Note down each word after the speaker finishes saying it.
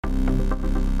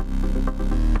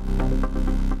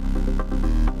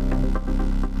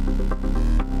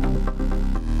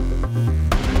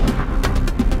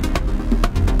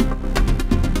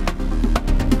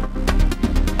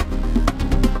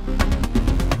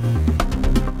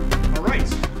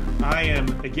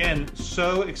Again,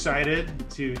 so excited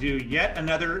to do yet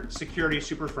another Security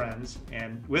Super Friends.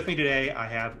 And with me today, I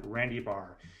have Randy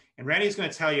Barr. And Randy's going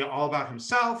to tell you all about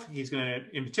himself. He's going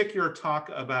to, in particular, talk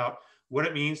about what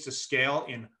it means to scale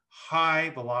in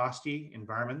high velocity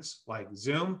environments like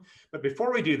Zoom. But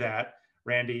before we do that,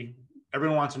 Randy,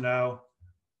 everyone wants to know,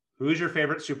 who's your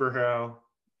favorite superhero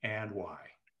and why?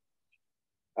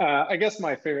 I guess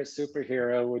my favorite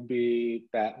superhero would be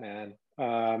Batman.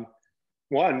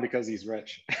 One, because he's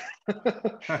rich.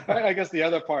 I guess the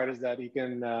other part is that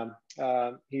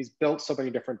he's built so many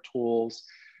different tools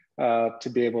to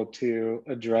be able to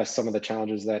address some of the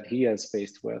challenges that he has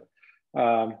faced with.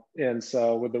 And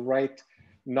so with the right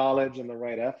knowledge and the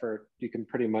right effort, you can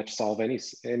pretty much solve any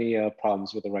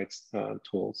problems with the right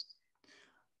tools.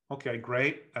 Okay,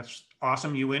 great. That's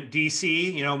awesome. You went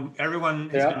DC. You know, everyone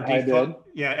has Yeah, been I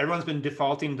did. everyone's been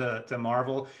defaulting to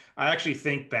Marvel. I actually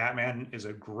think Batman is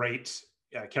a great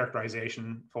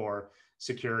characterization for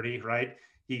security, right?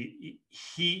 He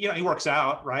works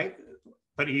out, right?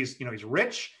 But he's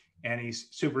rich and he's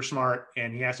super smart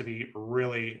and he has to be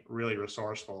really, really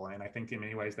resourceful. And I think in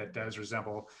many ways that does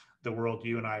resemble the world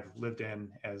you and I have lived in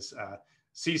as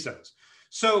CISOs.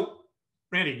 So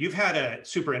Randy, you've had a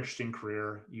super interesting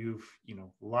career. You've,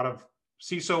 a lot of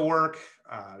CISO work,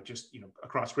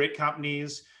 across great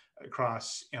companies,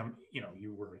 across,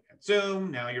 you were at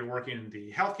Zoom, now you're working in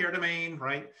the healthcare domain,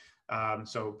 right?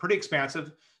 So pretty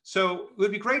expansive. So it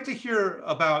would be great to hear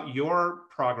about your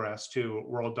progress to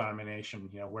world domination,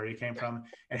 where you came from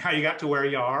and how you got to where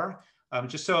you are,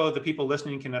 just so the people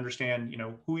listening can understand,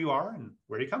 who you are and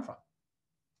where you come from.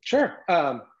 Sure.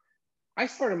 I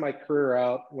started my career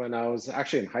out when I was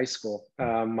actually in high school.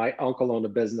 My uncle owned a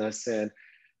business and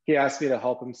he asked me to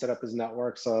help him set up his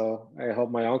network. So I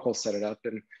helped my uncle set it up.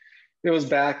 And it was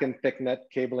back in thick net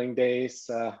cabling days.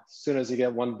 As soon as you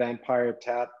get one vampire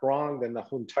tap wrong, then the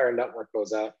whole entire network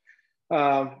goes out.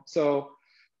 So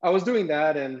I was doing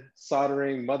that and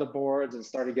soldering motherboards and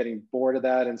started getting bored of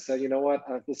that and said, you know what,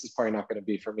 this is probably not going to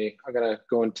be for me. I'm going to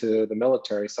go into the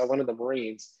military. So I went to the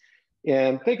Marines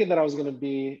and thinking that I was going to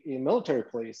be a military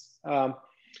police.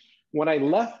 When I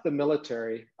left the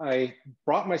military, I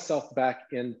brought myself back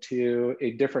into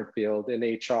a different field in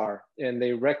HR, and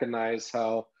they recognized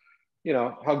how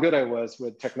good I was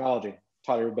with technology.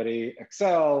 Taught everybody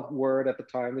Excel, Word at the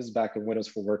time. This is back in Windows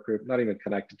for Workgroup, not even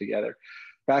connected together.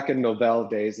 Back in Novell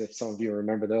days, if some of you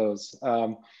remember those.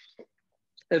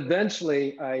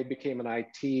 Eventually, I became an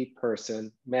IT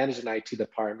person, managed an IT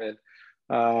department,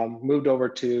 moved over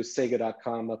to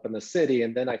Sega.com up in the city.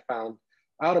 And then I found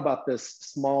out about this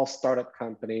small startup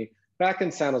company back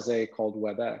in San Jose called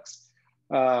WebEx.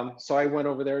 So I went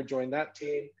over there, joined that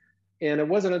team. And it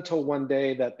wasn't until one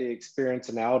day that they experienced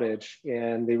an outage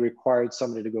and they required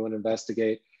somebody to go and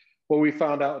investigate. Well, we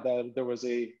found out that there was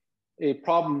a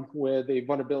problem with a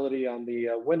vulnerability on the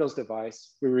Windows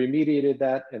device. We remediated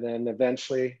that. And then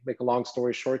eventually, make a long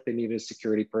story short, they needed a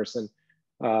security person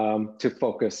to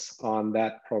focus on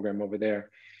that program over there.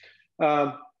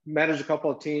 Managed a couple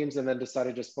of teams and then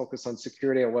decided to just focus on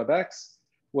security at WebEx.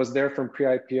 Was there from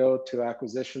pre-IPO to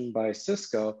acquisition by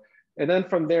Cisco. And then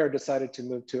from there, decided to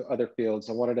move to other fields.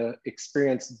 I wanted to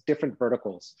experience different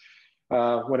verticals.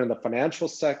 Went in the financial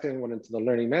sector, went into the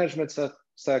learning management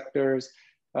sectors,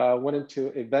 went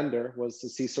into a vendor, was the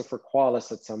CISO for Qualys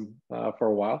for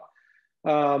a while.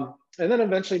 And then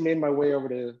eventually made my way over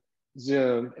to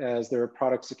Zoom as their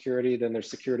product security, then their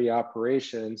security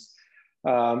operations.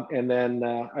 And then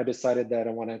I decided that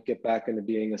I want to get back into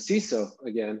being a CISO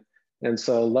again. And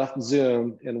so left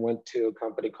Zoom and went to a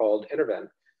company called Intervent.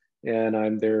 And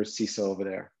I'm their CISO over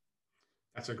there.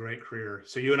 That's a great career.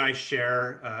 So you and I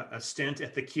share a stint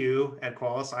at the Q at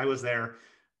Qualys. I was there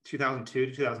 2002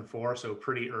 to 2004, so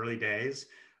pretty early days.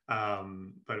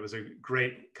 But it was a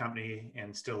great company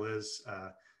and still is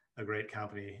a great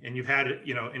company. And you've had,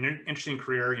 an interesting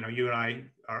career. You and I,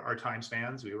 our time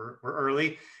spans, we're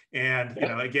early. And,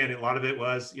 again, a lot of it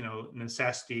was,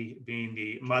 necessity being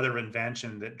the mother of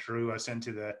invention that drew us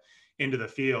into the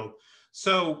field.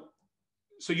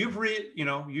 So you've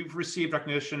received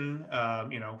recognition,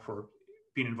 for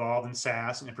being involved in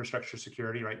SaaS and infrastructure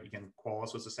security, right? Again,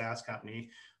 Qualys was a SaaS company.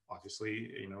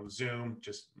 Obviously, Zoom,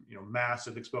 just,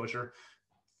 massive exposure,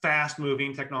 fast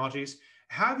moving technologies.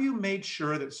 How have you made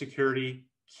sure that security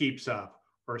keeps up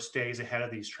or stays ahead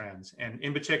of these trends? And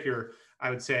in particular,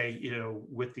 I would say,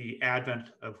 with the advent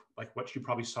of like what you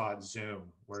probably saw at Zoom,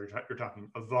 where you're talking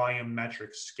a volume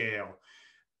metric scale,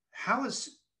 how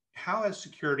has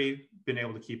security been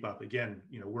able to keep up? Again,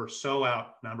 we're so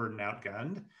outnumbered and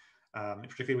outgunned,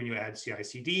 particularly when you add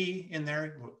CI/CD in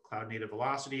there, cloud native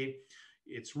velocity.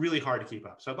 it's really hard to keep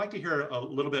up. So I'd like to hear a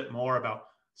little bit more about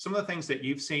some of the things that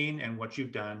you've seen and what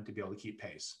you've done to be able to keep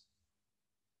pace.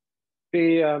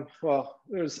 Well,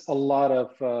 there's a lot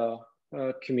of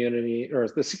community, or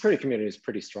the security community is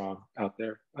pretty strong out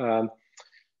there.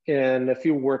 And if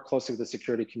you work closely with the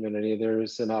security community,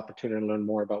 there's an opportunity to learn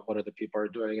more about what other people are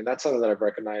doing. And that's something that I've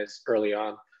recognized early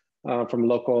on from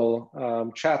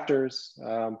local chapters,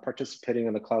 participating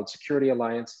in the Cloud Security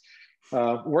Alliance,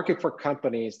 working for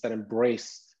companies that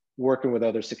embrace working with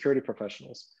other security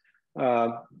professionals,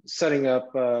 setting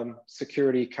up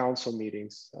security council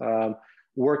meetings,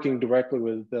 working directly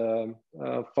with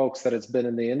folks that has been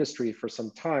in the industry for some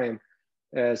time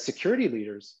as security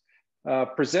leaders,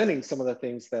 presenting some of the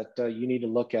things that you need to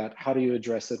look at, how do you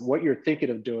address it, what you're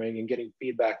thinking of doing, and getting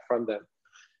feedback from them.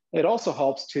 It also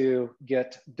helps to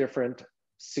get different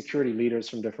security leaders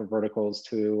from different verticals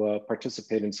to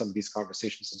participate in some of these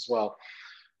conversations as well.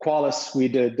 Qualys, we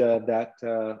did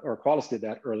Qualys did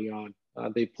that early on.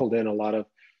 They pulled in a lot of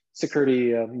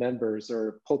security members,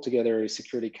 or pulled together a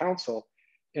security council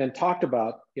and talked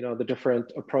about, the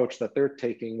different approach that they're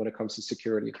taking when it comes to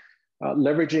security.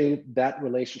 Leveraging that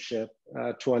relationship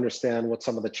to understand what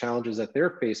some of the challenges that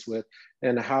they're faced with,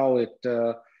 and how it,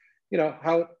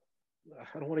 how,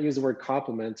 I don't want to use the word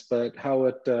compliments, but how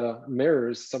it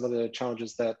mirrors some of the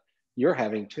challenges that you're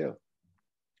having too.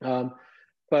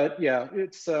 But yeah,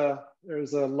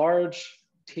 there's a large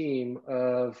team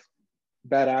of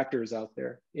bad actors out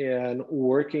there, and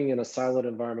working in a siloed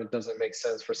environment doesn't make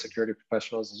sense for security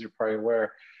professionals, as you're probably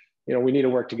aware. We need to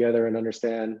work together and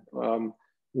understand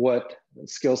what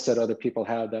skill set other people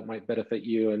have that might benefit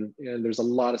you. And there's a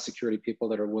lot of security people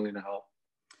that are willing to help.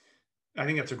 I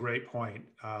think that's a great point.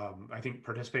 I think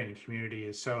participating in community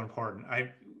is so important.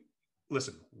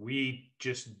 Listen, we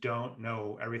just don't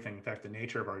know everything. In fact, the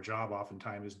nature of our job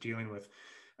oftentimes is dealing with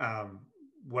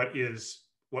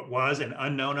what was an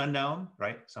unknown unknown,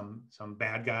 right? Some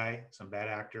bad guy, some bad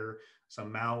actor,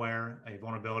 some malware, a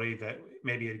vulnerability that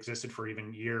maybe existed for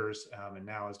even years and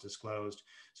now is disclosed.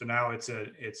 So now it's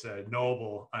a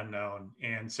knowable unknown.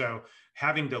 And so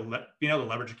having to being able to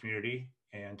leverage a community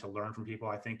and to learn from people,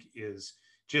 I think, is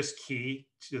just key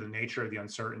to the nature of the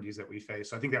uncertainties that we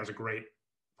face. So I think that was a great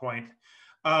point.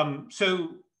 So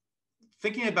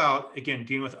thinking about, again,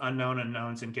 dealing with unknown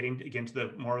unknowns and getting again to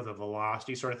the more of the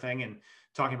velocity sort of thing, and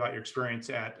talking about your experience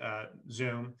at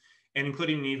Zoom, and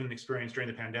including even the experience during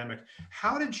the pandemic,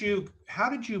 how did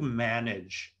you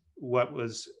manage what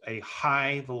was a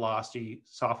high velocity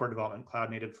software development, cloud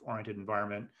native oriented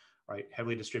environment, right,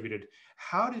 heavily distributed?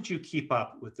 How did you keep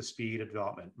up with the speed of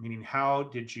development? Meaning, how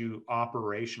did you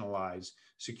operationalize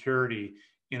security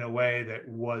in a way that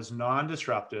was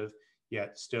non-disruptive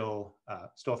yet still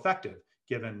effective,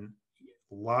 given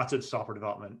lots of software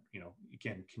development,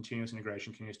 again, continuous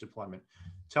integration, continuous deployment?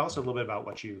 Tell us a little bit about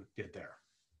what you did there.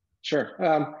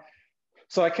 Sure.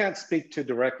 So I can't speak to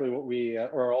directly what we,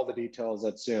 or all the details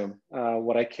at Zoom.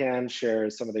 What I can share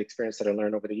is some of the experience that I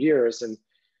learned over the years. And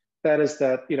that is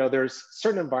that, there's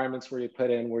certain environments where you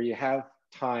put in, where you have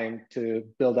time to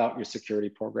build out your security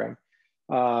program.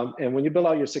 And when you build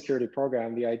out your security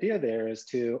program, the idea there is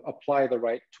to apply the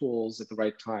right tools at the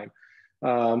right time,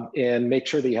 and make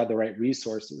sure that you have the right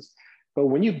resources. But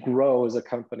when you grow as a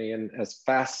company, and as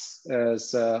fast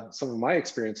as some of my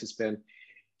experience has been,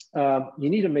 you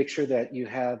need to make sure that you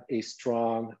have a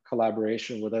strong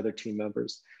collaboration with other team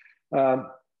members.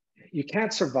 You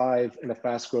can't survive in a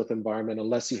fast growth environment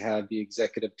unless you have the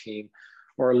executive team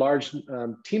or large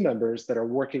team members that are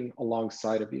working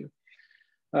alongside of you.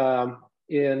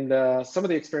 In some of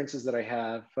the experiences that I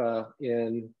have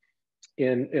in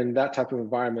that type of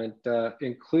environment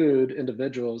include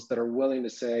individuals that are willing to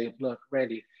say, look,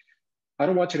 Randy, I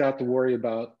don't want you to have to worry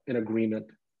about an agreement.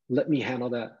 Let me handle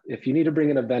that. If you need to bring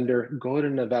in a vendor, go ahead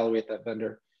and evaluate that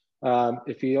vendor.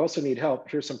 If you also need help,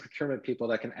 here's some procurement people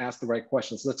that can ask the right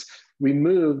questions. Let's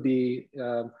remove the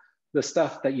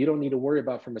stuff that you don't need to worry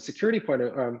about from a security point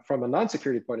of, from a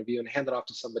non-security point of view, and hand it off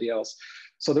to somebody else.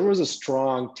 So there was a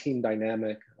strong team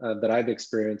dynamic that I've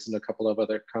experienced in a couple of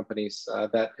other companies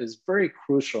that is very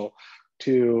crucial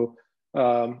to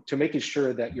making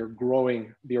sure that you're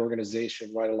growing the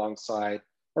organization right alongside,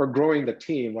 or growing the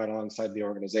team right alongside the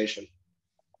organization.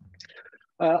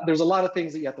 There's a lot of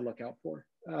things that you have to look out for.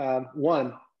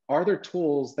 One, are there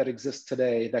tools that exist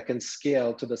today that can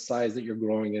scale to the size that you're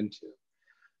growing into?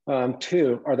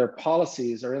 Two, are there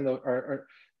policies, or are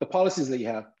the policies that you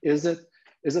have, is it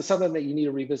something that you need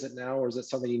to revisit now, or is it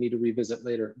something you need to revisit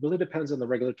later? It really depends on the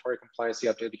regulatory compliance you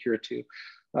have to adhere to.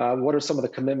 What are some of the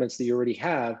commitments that you already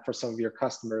have for some of your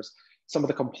customers? Some of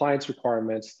the compliance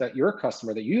requirements that your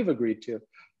customer, that you've agreed to,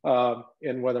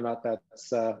 and whether or not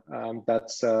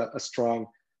that's a strong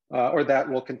or that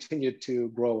will continue to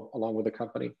grow along with the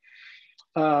company.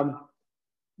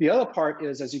 The other part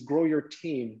is as you grow your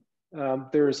team,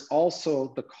 there's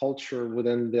also the culture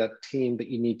within that team that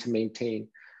you need to maintain.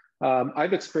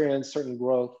 I've experienced certain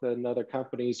growth in other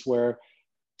companies where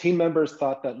team members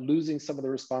thought that losing some of the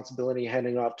responsibility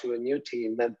handing off to a new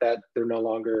team meant that they're no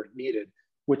longer needed,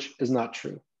 which is not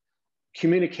true.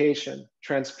 Communication,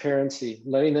 transparency,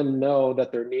 letting them know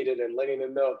that they're needed and letting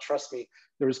them know, trust me,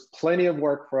 there's plenty of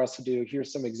work for us to do.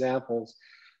 Here's some examples,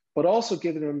 but also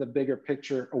giving them the bigger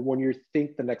picture of when you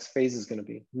think the next phase is going to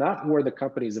be, not where the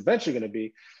company is eventually going to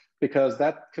be, because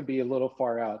that could be a little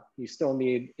far out. You still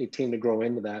need a team to grow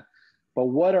into that. But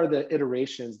what are the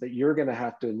iterations that you're going to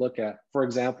have to look at? For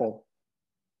example,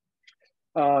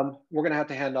 we're going to have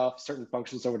to hand off certain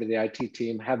functions over to the IT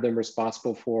team, have them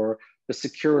responsible for the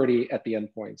security at the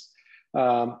endpoints,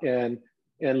 and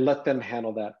let them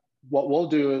handle that. What we'll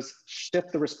do is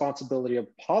shift the responsibility of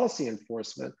policy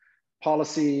enforcement,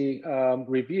 policy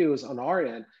reviews on our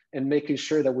end, and making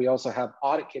sure that we also have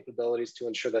audit capabilities to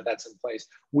ensure that that's in place.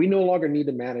 We no longer need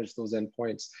to manage those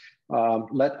endpoints.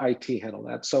 Let IT handle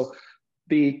that. So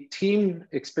the team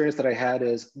experience that I had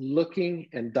is looking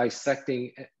and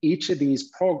dissecting each of these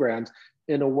programs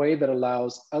in a way that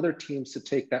allows other teams to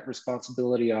take that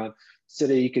responsibility on so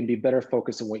that you can be better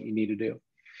focused on what you need to do.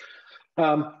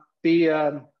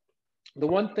 The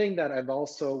one thing that I've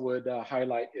also would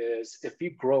highlight is if you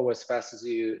grow as fast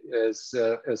as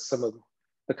some of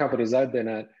the companies I've been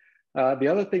at, the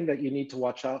other thing that you need to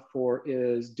watch out for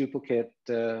is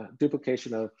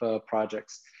duplication of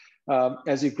projects.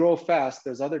 As you grow fast,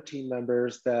 there's other team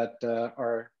members that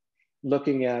are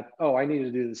looking at, oh, I need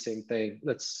to do the same thing.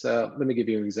 Let me give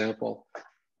you an example.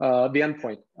 The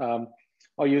endpoint.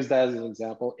 I'll use that as an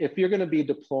example. If you're going to be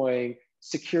deploying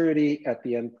security at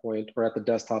the endpoint or at the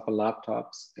desktop and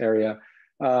laptops area,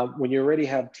 when you already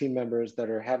have team members that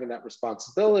are having that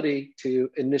responsibility to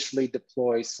initially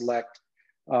deploy, select,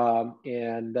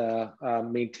 and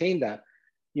maintain that,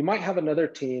 you might have another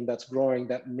team that's growing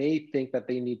that may think that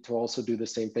they need to also do the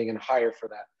same thing and hire for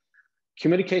that.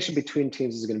 Communication between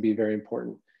teams is going to be very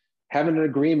important. Having an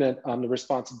agreement on the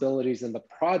responsibilities and the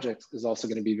projects is also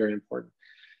going to be very important.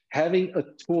 Having a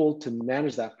tool to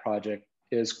manage that project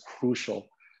is crucial.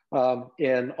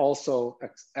 And also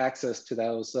access to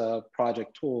those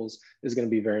project tools is going to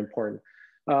be very important.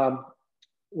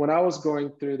 When I was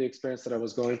going through the experience that I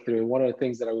was going through, one of the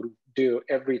things that I would do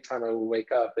every time I would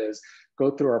wake up is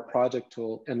go through our project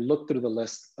tool and look through the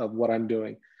list of what I'm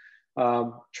doing.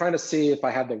 Trying to see if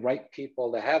I have the right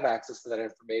people that have access to that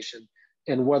information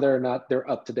and whether or not they're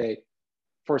up to date.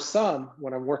 For some,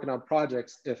 when I'm working on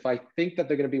projects, if I think that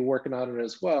they're going to be working on it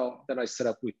as well, then I set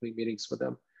up weekly meetings with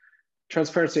them.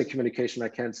 Transparency and communication, I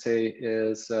can't say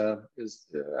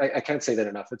I can't say that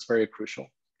enough. It's very crucial.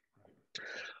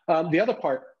 The other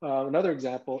part, another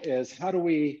example is how do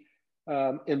we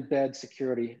embed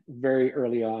security very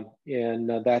early on?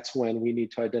 And that's when we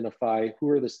need to identify who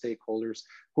are the stakeholders,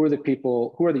 who are the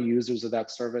people, who are the users of that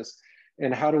service,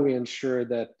 and how do we ensure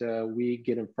that we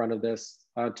get in front of this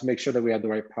to make sure that we have the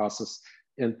right process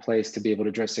in place to be able to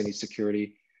address any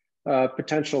security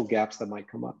potential gaps that might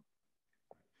come up.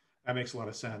 That makes a lot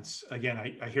of sense. Again,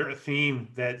 I hear a theme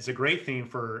that's a great theme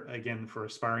for, again, for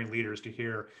aspiring leaders to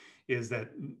hear is that,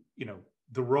 you know,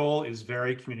 the role is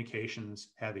very communications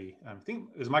heavy. I think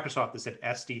it was Microsoft that said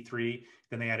SD3,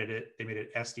 then they added it, they made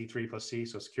it SD3 plus C,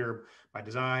 so secure by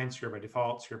design, secure by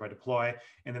default, secure by deploy.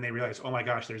 And then they realized, oh my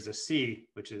gosh, there's a C,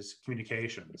 which is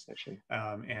communications.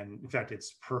 And in fact,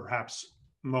 it's perhaps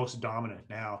most dominant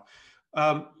now.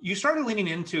 You started leaning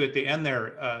into, at the end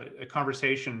there, a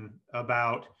conversation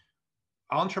about,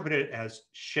 I'll interpret it as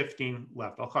shifting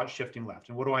left. I'll call it shifting left.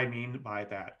 And what do I mean by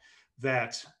that?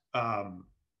 That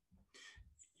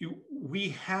we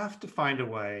have to find a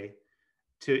way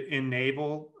to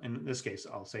enable, in this case,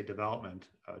 I'll say development,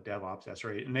 DevOps, that's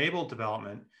right, enable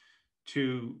development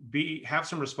to have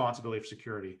some responsibility for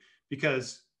security,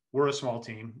 because we're a small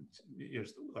team.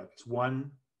 It's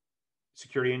one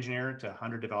security engineer to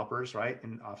 100 developers, right?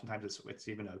 And oftentimes it's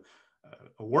even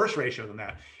a worse ratio than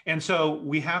that. And so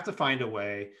we have to find a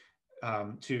way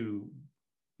to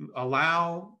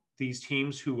allow these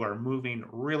teams who are moving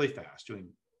really fast, doing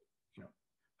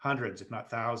hundreds, if not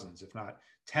thousands, if not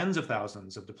tens of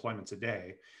thousands of deployments a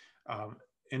day,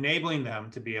 enabling them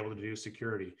to be able to do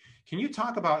security. Can you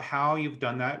talk about how you've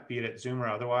done that, be it at Zoom or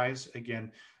otherwise?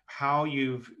 Again, how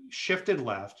you've shifted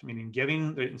left, meaning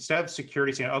giving, instead of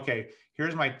security saying, okay,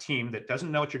 here's my team that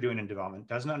doesn't know what you're doing in development,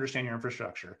 doesn't understand your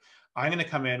infrastructure. I'm going to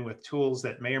come in with tools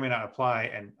that may or may not apply,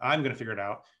 and I'm going to figure it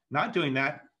out. Not doing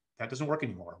that, That doesn't work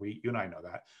anymore. You and I know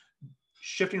that.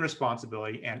 Shifting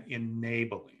responsibility and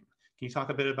enabling. Can you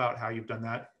talk a bit about how you've done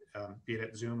that, be it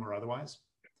at Zoom or otherwise?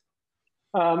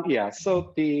 Yeah,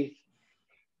 so the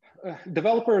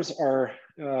developers are,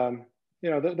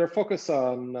 they're focused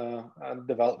on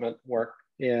development work,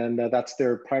 and that's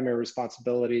their primary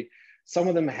responsibility. Some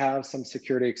of them have some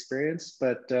security experience,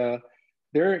 but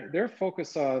they're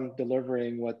focused on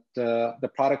delivering what the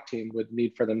product team would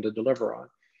need for them to deliver on.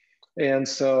 And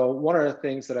so one of the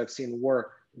things that I've seen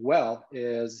work well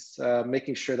is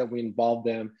making sure that we involve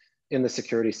them in the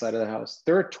security side of the house.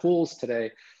 There are tools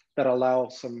today that allow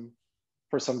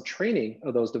for some training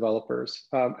of those developers,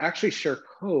 actually share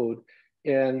code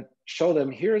and show them,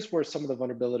 here's where some of the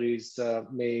vulnerabilities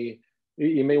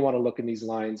you may want to look in these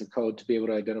lines of code to be able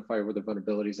to identify where the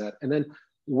vulnerabilities at, and then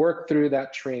work through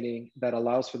that training that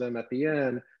allows for them at the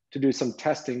end to do some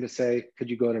testing to say, could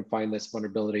you go ahead and find this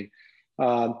vulnerability?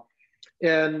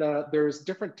 There's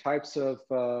different types of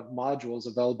modules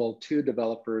available to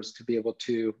developers to be able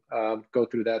to go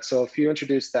through that. So if you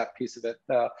introduce that piece of it,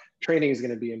 training is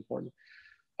going to be important.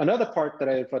 Another part that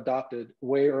I've adopted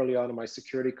way early on in my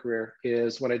security career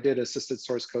is when I did assisted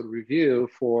source code review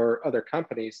for other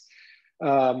companies.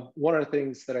 One of the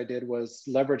things that I did was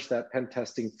leverage that pen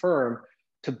testing firm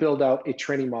to build out a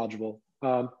training module.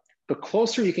 The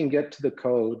closer you can get to the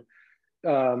code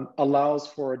allows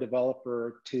for a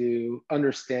developer to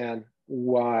understand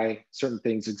why certain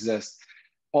things exist.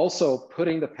 Also,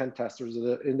 putting the pen testers or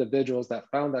the individuals that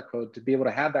found that code to be able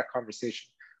to have that conversation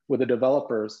with the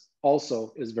developers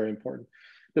also is very important.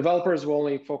 Developers will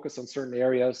only focus on certain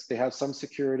areas. They have some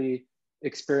security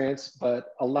experience, but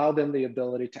allow them the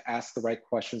ability to ask the right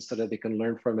questions so that they can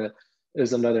learn from it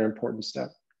is another important step.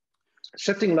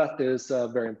 Shifting left is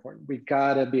very important. We've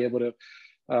got to be able to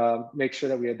make sure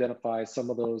that we identify some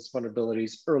of those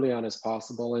vulnerabilities early on as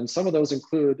possible. And some of those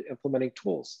include implementing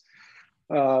tools.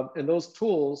 And those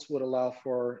tools would allow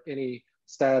for any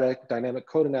static dynamic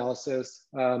code analysis.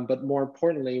 But more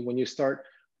importantly, when you start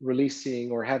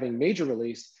releasing or having major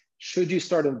release, should you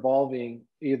start involving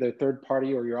either third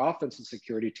party or your offensive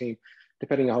security team,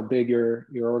 depending on how big your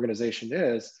organization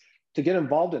is, to get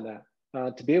involved in that,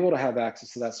 to be able to have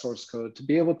access to that source code, to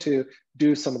be able to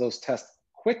do some of those tests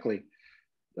quickly.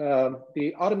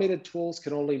 The automated tools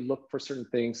can only look for certain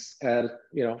things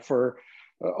for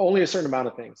only a certain amount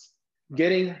of things.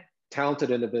 Getting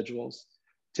talented individuals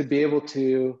to be able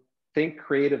to think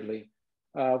creatively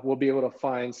will be able to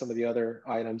find some of the other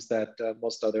items that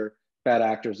most other bad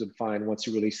actors would find once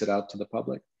you release it out to the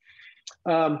public.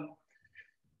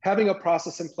 Having a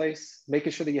process in place,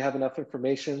 making sure that you have enough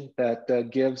information that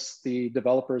gives the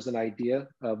developers an idea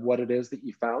of what it is that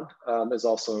you found is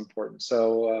also important.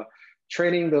 So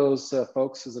training those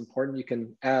folks is important. You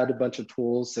can add a bunch of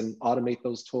tools and automate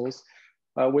those tools,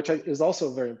 which is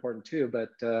also very important too. But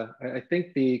I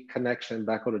think the connection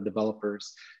back to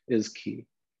developers is key.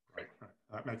 Right.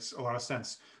 That makes a lot of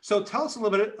sense. So tell us a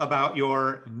little bit about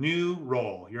your new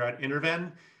role. You're at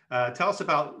Interven. Tell us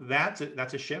about that.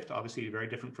 That's a shift, obviously very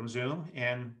different from Zoom.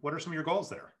 And what are some of your goals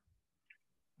there?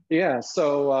 Yeah,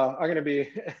 so I'm going to be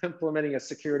implementing a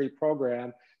security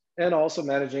program and also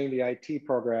managing the IT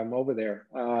program over there.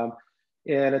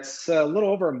 And it's a little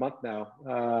over a month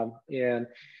now. And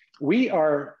we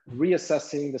are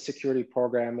reassessing the security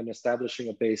program and establishing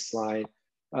a baseline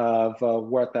of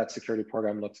what that security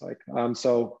program looks like.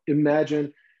 So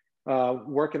imagine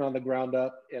working on the ground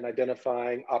up and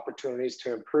identifying opportunities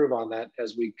to improve on that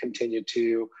as we continue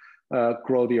to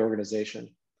grow the organization.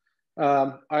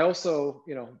 I also,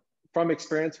 from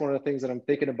experience, one of the things that I'm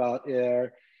thinking about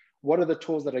are what are the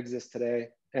tools that exist today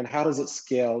and how does it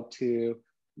scale to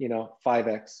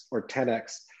 5x or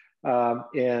 10x?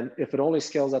 And if it only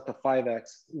scales up to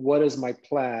 5x, what is my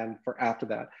plan for after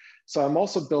that? So I'm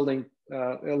also building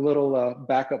a little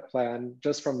backup plan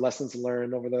just from lessons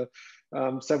learned over the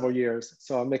several years.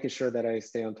 So I'm making sure that I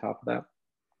stay on top of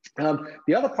that.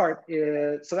 The other part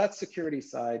is, so that's security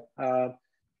side.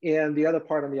 And the other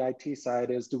part on the IT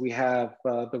side is, do we have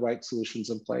the right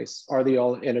solutions in place? Are they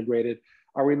all integrated?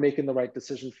 Are we making the right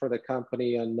decisions for the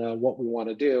company and what we want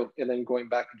to do? And then going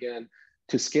back again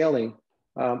to scaling,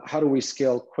 how do we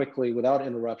scale quickly without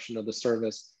interruption of the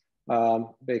service?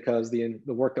 Because the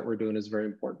work that we're doing is very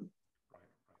important.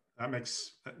 That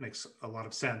makes a lot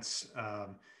of sense.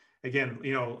 Again,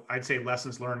 I'd say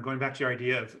lessons learned, going back to your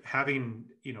idea of having,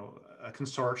 a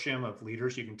consortium of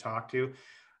leaders you can talk to.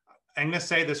 I'm going to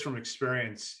say this from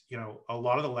experience, a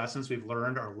lot of the lessons we've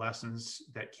learned are lessons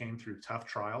that came through tough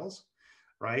trials,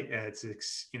 right? It's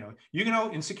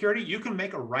in security, you can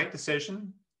make a right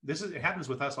decision. It happens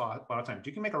with us a lot of times.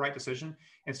 You can make a right decision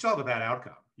and still have a bad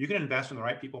outcome. you can invest in the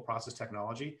right people, process,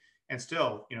 technology, and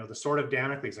still, the sword of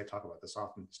Damocles, I talk about this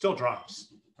often, still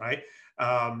drops, right?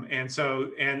 And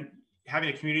having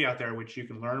a community out there which you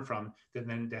can learn from,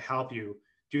 then to help you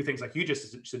do things like you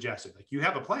just suggested. Like, you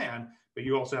have a plan, but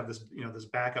you also have this, this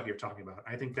backup you're talking about.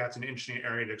 I think that's an interesting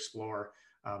area to explore,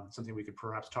 something we could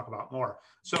perhaps talk about more.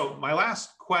 So my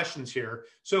last questions here.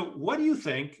 So what do you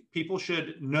think people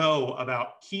should know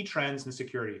about key trends in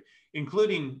security,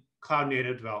 including cloud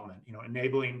native development,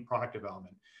 enabling product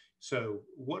development? So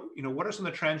what are some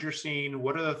of the trends you're seeing?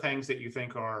 What are the things that you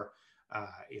think are,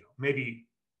 maybe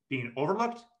being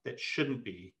overlooked that shouldn't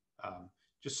be?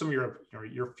 Just some of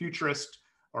your futurist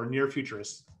or near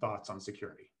futurist thoughts on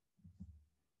security.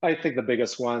 I think the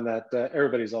biggest one that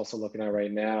everybody's also looking at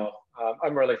right now,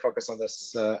 I'm really focused on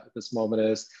this at this moment,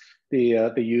 is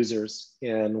the users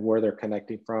and where they're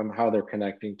connecting from, how they're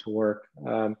connecting to work.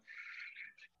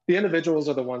 The individuals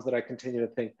are the ones that I continue to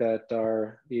think that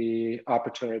are the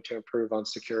opportunity to improve on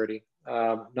security,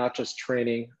 not just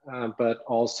training, but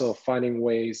also finding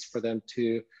ways for them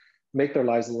to make their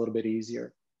lives a little bit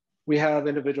easier. We have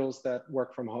individuals that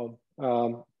work from home.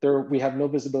 We have no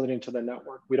visibility into the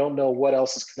network. We don't know what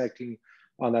else is connecting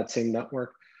on that same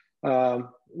network.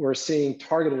 We're seeing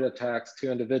targeted attacks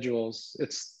to individuals.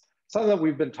 It's something that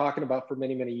we've been talking about for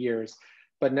many, many years.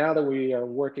 But now that we are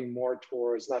working more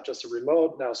towards not just a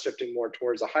remote, now shifting more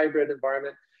towards a hybrid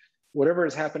environment, whatever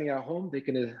is happening at home, they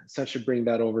can essentially bring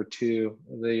that over to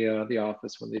the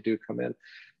office when they do come in.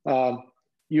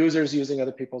 Users using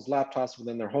other people's laptops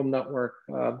within their home network,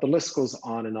 the list goes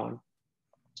on and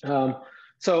on.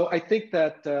 So I think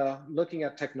that looking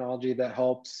at technology that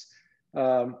helps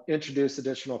introduce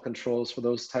additional controls for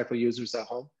those type of users at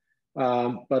home,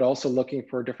 but also looking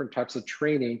for different types of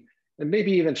training, and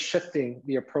maybe even shifting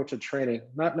the approach of training,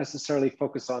 not necessarily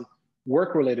focus on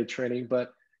work-related training,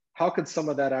 but how could some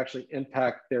of that actually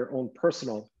impact their own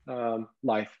personal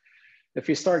life? If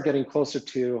you start getting closer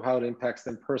to how it impacts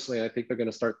them personally, I think they're going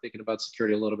to start thinking about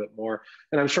security a little bit more.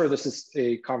 And I'm sure this is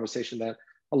a conversation that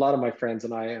a lot of my friends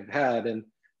and I have had, and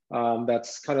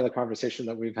that's kind of the conversation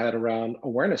that we've had around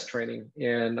awareness training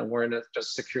and awareness,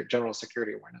 just general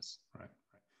security awareness. Right.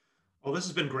 Well, this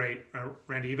has been great,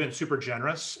 Randy. You've been super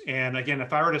generous. And again,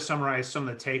 if I were to summarize some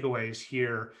of the takeaways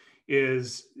here,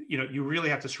 is you really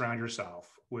have to surround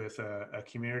yourself with a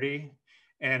community.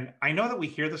 And I know that we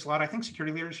hear this a lot. I think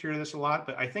security leaders hear this a lot,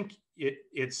 but I think you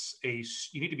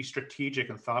need to be strategic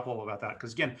and thoughtful about that.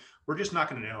 Because again, we're just not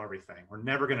going to know everything. We're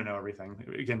never going to know everything.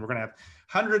 Again, we're going to have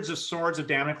hundreds of swords of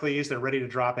Damocles that are ready to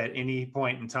drop at any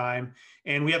point in time.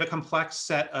 And we have a complex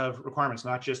set of requirements,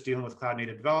 not just dealing with cloud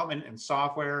native development and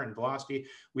software and velocity.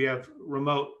 We have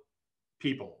remote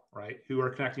people, right, who are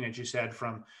connecting, as you said,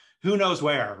 from who knows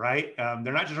where, right?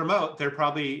 They're not just remote. They're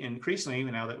probably increasingly,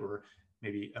 now that we're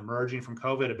maybe emerging from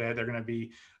COVID a bit, they're going to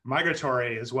be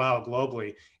migratory as well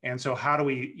globally. And so how do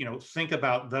we, think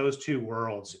about those two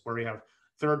worlds where we have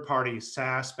third-party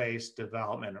SaaS-based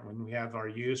development, when we have our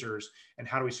users, and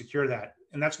how do we secure that?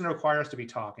 And that's going to require us to be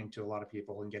talking to a lot of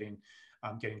people and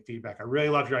getting feedback. I really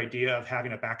love your idea of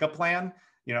having a backup plan.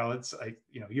 It's like,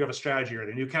 you have a strategy, or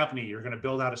the new company, you're going to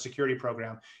build out a security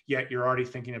program, yet you're already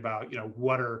thinking about,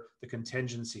 what are the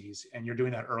contingencies, and you're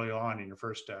doing that early on in your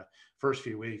first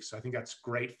few weeks. So I think that's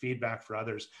great feedback for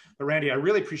others. But Randy, I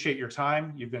really appreciate your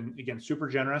time. You've been, again, super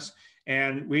generous,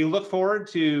 and we look forward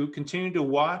to continuing to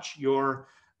watch your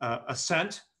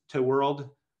ascent to world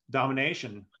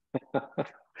domination.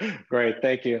 Great,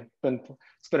 thank you.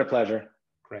 It's been a pleasure.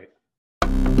 Great.